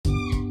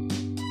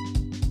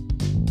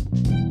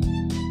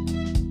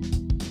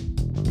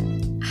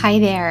Hi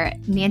there,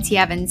 Nancy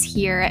Evans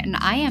here, and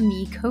I am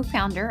the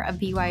co-founder of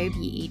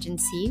BYOB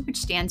Agency, which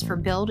stands for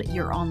Build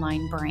Your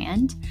Online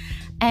Brand.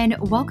 And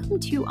welcome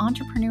to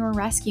Entrepreneur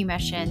Rescue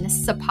Mission. This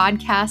is a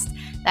podcast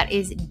that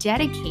is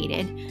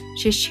dedicated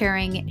to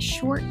sharing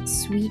short,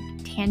 sweet,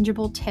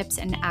 tangible tips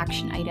and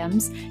action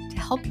items to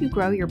help you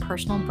grow your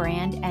personal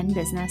brand and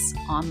business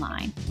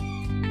online.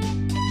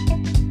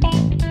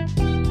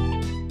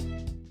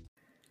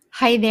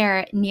 Hi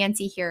there,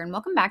 Nancy here, and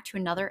welcome back to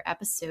another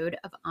episode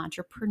of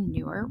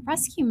Entrepreneur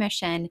Rescue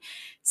Mission.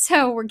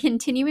 So we're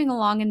continuing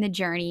along in the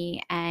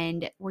journey,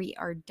 and we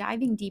are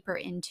diving deeper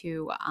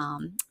into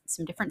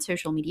some different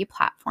social media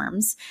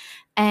platforms.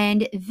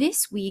 And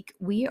this week,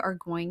 we are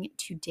going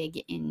to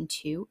dig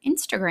into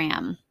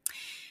Instagram.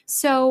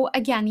 So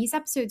again, these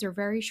episodes are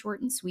very short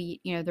and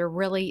sweet. They're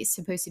really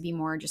supposed to be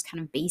more just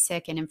kind of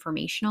basic and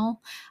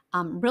informational.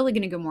 I'm really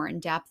going to go more in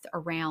depth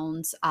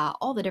around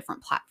all the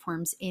different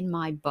platforms in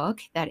my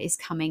book that is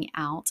coming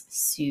out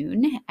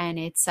soon. And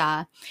it's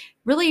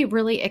really,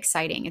 really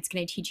exciting. It's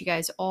going to teach you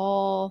guys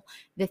all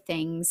the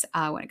things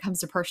when it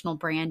comes to personal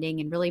branding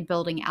and really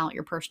building out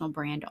your personal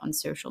brand on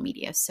social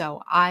media.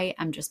 So I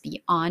am just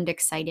beyond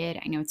excited.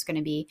 I know it's going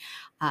to be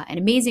an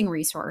amazing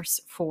resource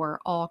for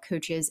all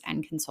coaches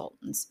and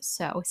consultants.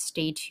 So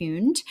stay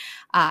tuned.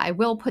 I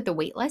will put the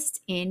waitlist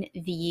in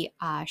the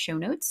show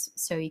notes,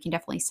 so you can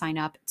definitely sign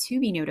up to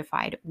be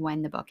notified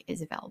when the book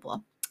is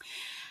available.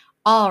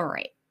 All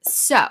right.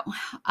 So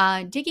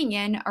digging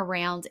in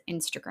around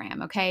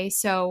Instagram. Okay.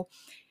 So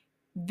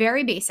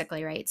very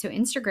basically, right? So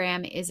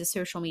Instagram is a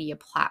social media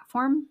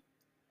platform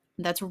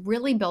that's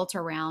really built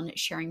around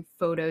sharing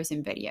photos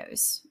and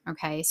videos.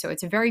 Okay. So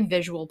it's a very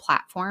visual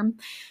platform.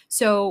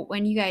 So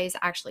when you guys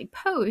actually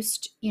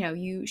post,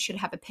 you should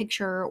have a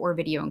picture or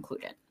video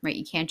included, right?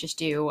 You can't just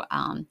do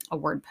a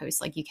word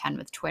post like you can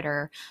with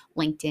Twitter,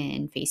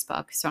 LinkedIn,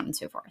 Facebook, so on and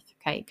so forth.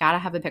 Okay. Got to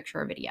have a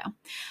picture or video.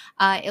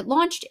 It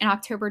launched in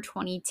October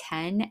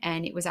 2010,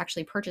 and it was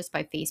actually purchased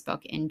by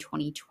Facebook in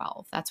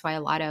 2012. That's why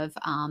a lot of,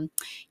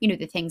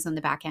 the things on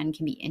the back end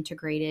can be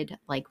integrated.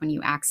 Like when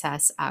you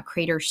access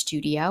Creator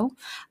Studio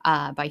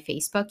by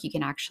Facebook, you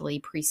can actually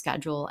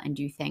pre-schedule and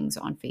do things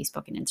on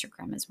Facebook and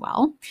Instagram as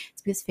well.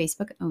 It's because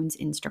Facebook owns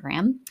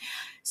Instagram.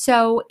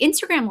 So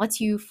Instagram lets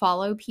you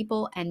follow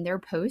people and their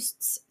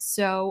posts.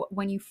 So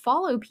when you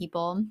follow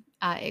people,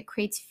 it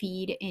creates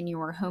feed in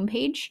your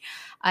homepage.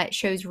 It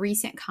shows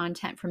recent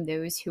content from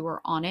those who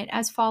are on it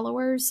as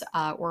followers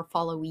or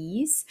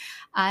followees.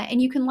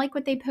 And you can like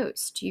what they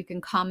post. You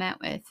can comment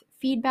with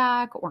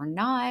feedback or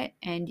not,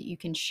 and you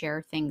can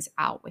share things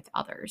out with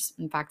others.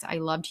 In fact, I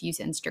love to use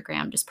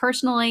Instagram just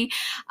personally.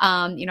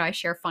 I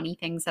share funny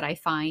things that I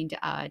find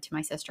to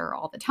my sister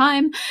all the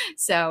time.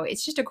 So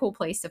it's just a cool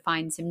place to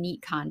find some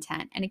neat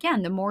content. And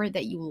again, the more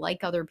that you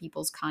like other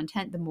people's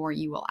content, the more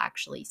you will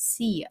actually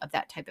see of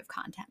that type of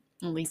content.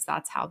 At least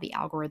that's how the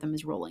algorithm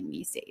is rolling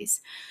these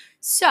days.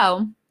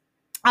 So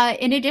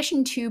in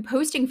addition to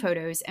posting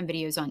photos and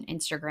videos on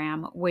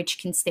Instagram, which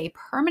can stay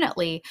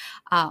permanently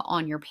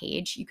on your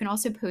page, you can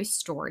also post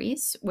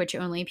stories, which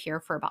only appear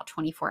for about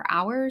 24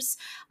 hours.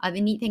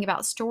 The neat thing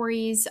about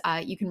stories,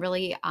 you can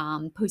really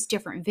post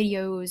different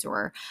videos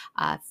or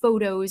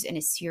photos in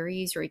a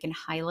series, or you can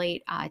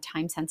highlight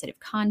time-sensitive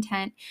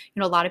content.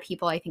 A lot of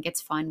people, I think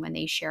it's fun when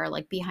they share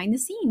like behind the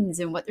scenes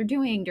and what they're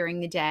doing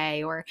during the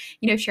day, or,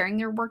 sharing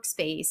their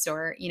workspace,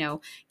 or,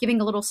 giving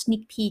a little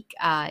sneak peek,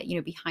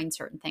 behind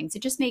certain things.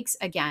 It just makes,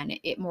 again,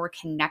 it more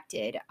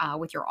connected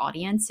with your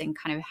audience, and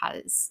kind of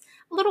has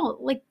a little,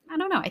 like, I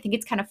don't know, I think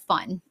it's kind of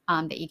fun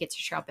that you get to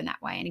show up in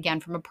that way. And again,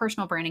 from a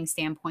personal branding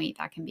standpoint,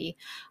 that can be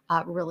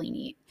really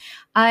neat.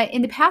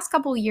 In the past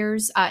couple of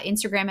years,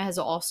 Instagram has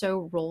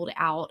also rolled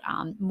out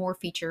more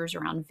features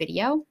around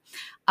video.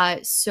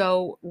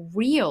 So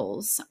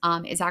Reels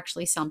is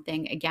actually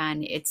something,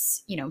 again,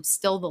 it's,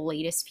 still the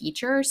latest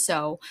feature.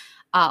 So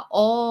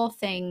all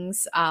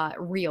things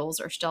Reels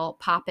are still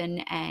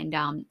popping,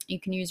 and you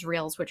can use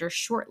Reels, which are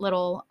short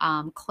little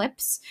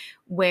clips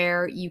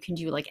where you can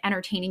do like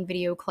entertaining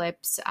video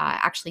clips.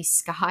 Actually,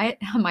 Scott,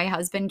 my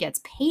husband, gets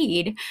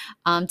paid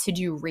to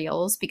do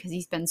Reels because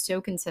he's been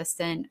so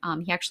consistent.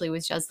 He actually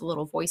was just the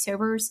little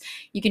voiceovers.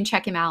 You can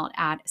check him out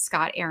at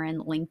Scott Aaron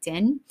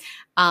LinkedIn.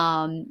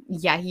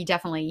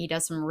 He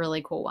does some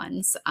really cool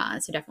ones.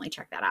 So definitely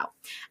check that out.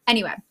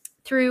 Anyway,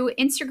 through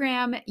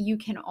Instagram, you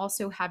can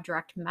also have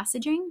direct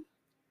messaging.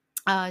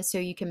 So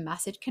you can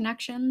message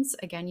connections.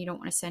 Again, you don't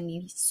want to send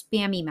any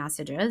spammy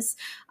messages,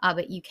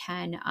 but you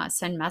can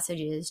send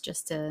messages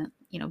just to,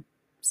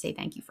 say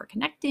thank you for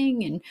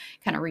connecting and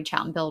kind of reach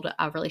out and build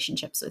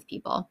relationships with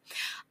people.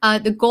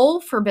 The goal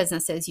for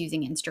businesses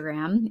using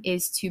Instagram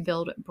is to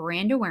build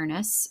brand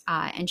awareness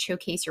and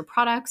showcase your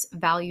products,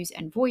 values,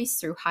 and voice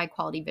through high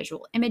quality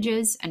visual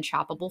images and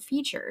shoppable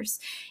features.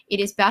 It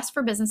is best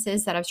for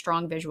businesses that have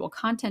strong visual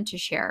content to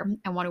share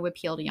and want to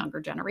appeal to younger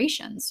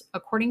generations.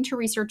 According to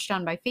research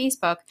done by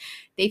Facebook,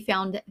 they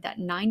found that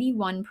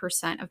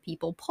 91% of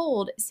people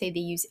polled say they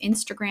use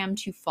Instagram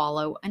to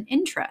follow an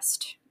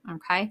interest.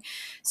 Okay.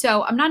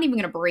 So I'm not even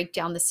going to break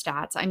down the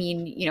stats. I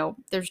mean,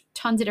 there's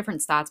tons of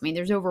different stats. I mean,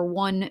 there's over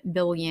 1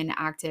 billion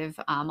active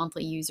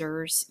monthly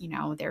users.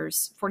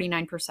 There's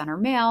 49% are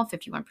male,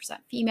 51%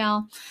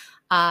 female.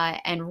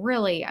 And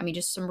really, I mean,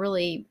 just some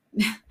really,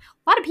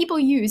 a lot of people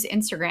use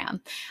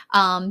Instagram.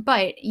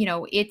 But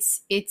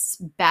it's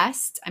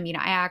best. I mean,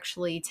 I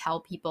actually tell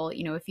people,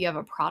 if you have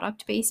a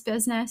product-based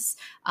business,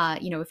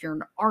 if you're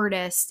an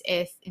artist,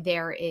 if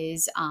there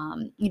is,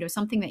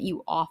 something that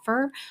you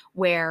offer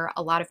where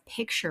a lot of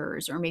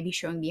pictures or maybe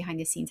showing behind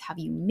the scenes how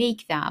you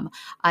make them,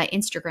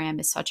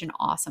 Instagram is such an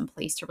awesome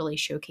place to really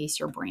showcase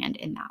your brand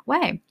in that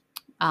way.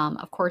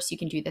 Of course, you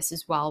can do this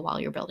as well while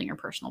you're building your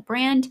personal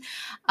brand,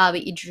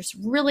 but you just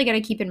really got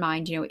to keep in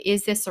mind,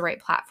 is this the right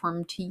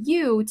platform to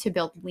you to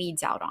build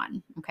leads out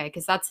on? Okay,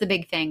 because that's the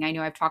big thing. I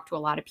know I've talked to a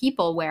lot of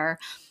people where,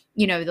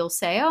 they'll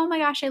say, oh my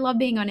gosh, I love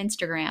being on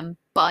Instagram,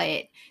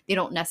 but they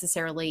don't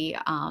necessarily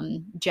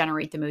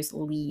generate the most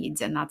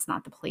leads. And that's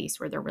not the place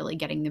where they're really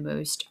getting the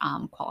most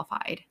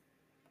qualified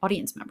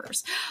audience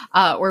members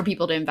or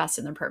people to invest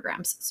in their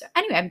programs. So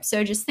anyway,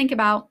 so just think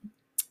about,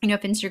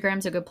 if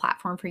Instagram's a good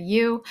platform for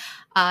you.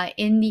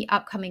 In the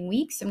upcoming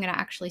weeks, I'm going to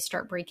actually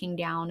start breaking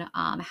down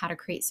how to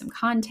create some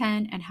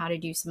content and how to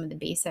do some of the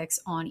basics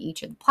on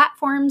each of the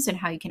platforms and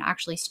how you can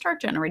actually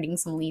start generating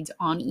some leads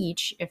on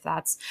each if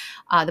that's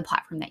the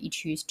platform that you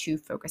choose to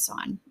focus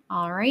on.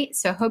 All right.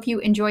 So hope you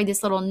enjoyed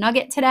this little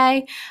nugget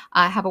today.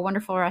 Have a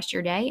wonderful rest of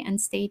your day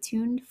and stay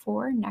tuned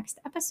for next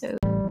episode.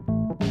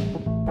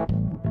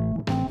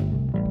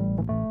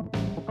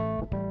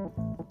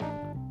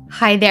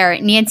 Hi there,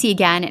 Nancy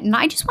again, and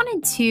I just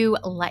wanted to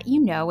let you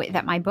know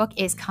that my book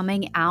is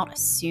coming out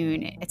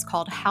soon. It's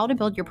called How to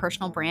Build Your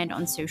Personal Brand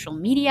on Social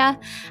Media,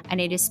 and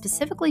it is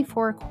specifically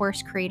for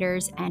course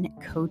creators and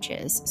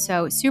coaches.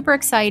 So super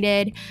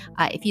excited.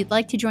 If you'd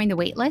like to join the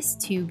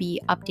waitlist to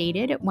be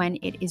updated when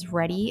it is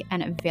ready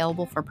and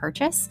available for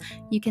purchase,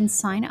 you can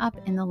sign up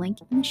in the link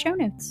in the show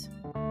notes.